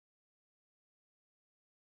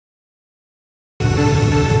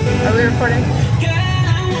recording?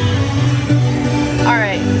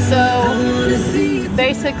 Alright, so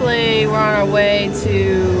basically we're on our way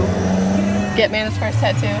to get Amanda's first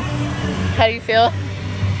tattoo. How do you feel? I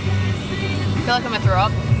feel like I'm gonna throw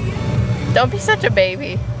up. Don't be such a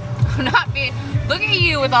baby. I'm not being. Look at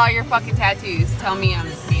you with all your fucking tattoos. Tell me I'm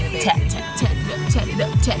being a baby. Tat it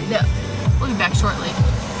up. We'll be back shortly.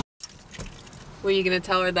 What are you gonna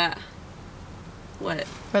tell her that? What?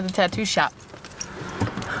 For the tattoo shop.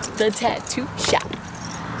 The tattoo shop.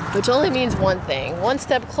 Which only means one thing. One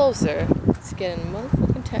step closer to getting a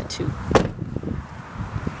motherfucking tattoo.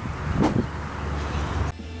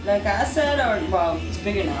 Like I said, or well, it's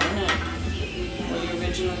bigger now, isn't it? What you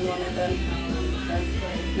originally wanted then.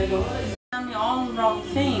 Bigger. On the all wrong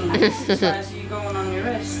thing. Besides you going on your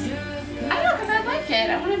wrist. I don't know, because I like it.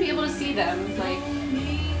 I want to be able to see them. Like,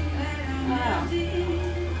 I don't know.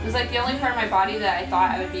 It was like the only part of my body that I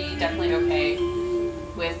thought I would be definitely okay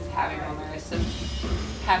with having on my wrist. And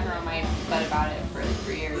having her on my butt about it for like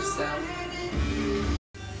 3 years, so.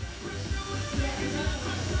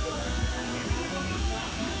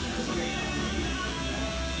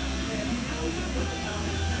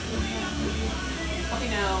 Hope you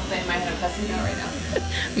know that I might have a cussing out right now.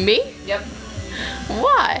 Me? Yep.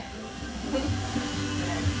 Why?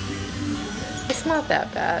 It's not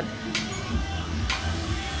that bad.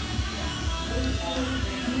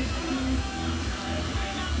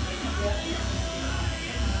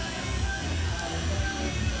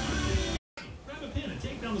 Grab a pen and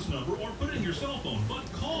take down this number or put it in your cell phone,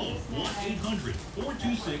 but call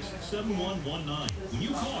 1-800-426-7119. When you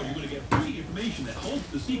call, you're going to get free information that holds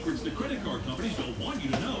the secrets the credit card companies don't want you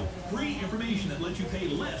to know. Free information that lets you pay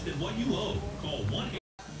less than what you owe. Call 1-800.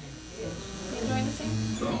 Enjoying the scene?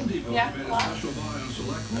 The Home Depot Yeah, made a wow. special buy on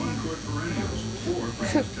select one-quart perennials, 4 for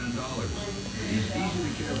just $10. These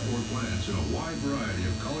easy-to-care for plants in a wide variety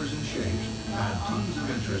of colors and shapes add tons of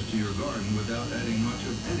interest to your garden without adding much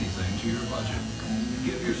of anything to your budget.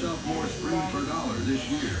 Give yourself more spring per dollar this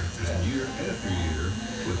year and year after year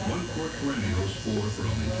with one-quart perennials, 4 for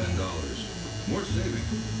only $10. More saving,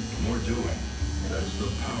 more doing. That's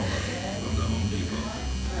the power of the Home Depot.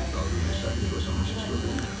 $1.72 on 6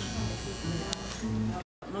 units.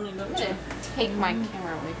 I'm gonna take my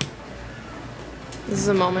camera away. This is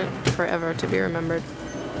a moment forever to be remembered.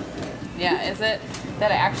 Yeah, is it?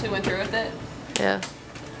 That I actually went through with it? Yeah.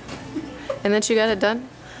 And then she got it done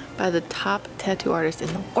by the top tattoo artist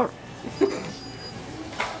in the world.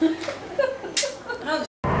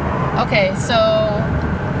 Okay, so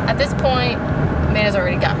at this point, Amanda's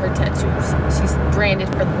already got her tattoos. She's branded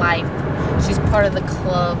for life. She's part of the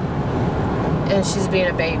club. And she's being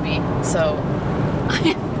a baby, so. I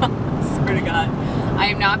swear to God, I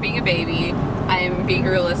am not being a baby. I am being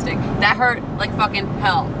realistic. That hurt like fucking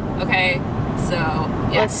hell. Okay, so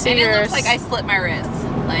yeah. Let's see and it yours. looks like I slit my wrist.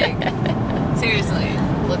 Like seriously.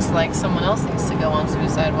 Looks like someone else needs to go on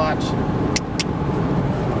suicide watch.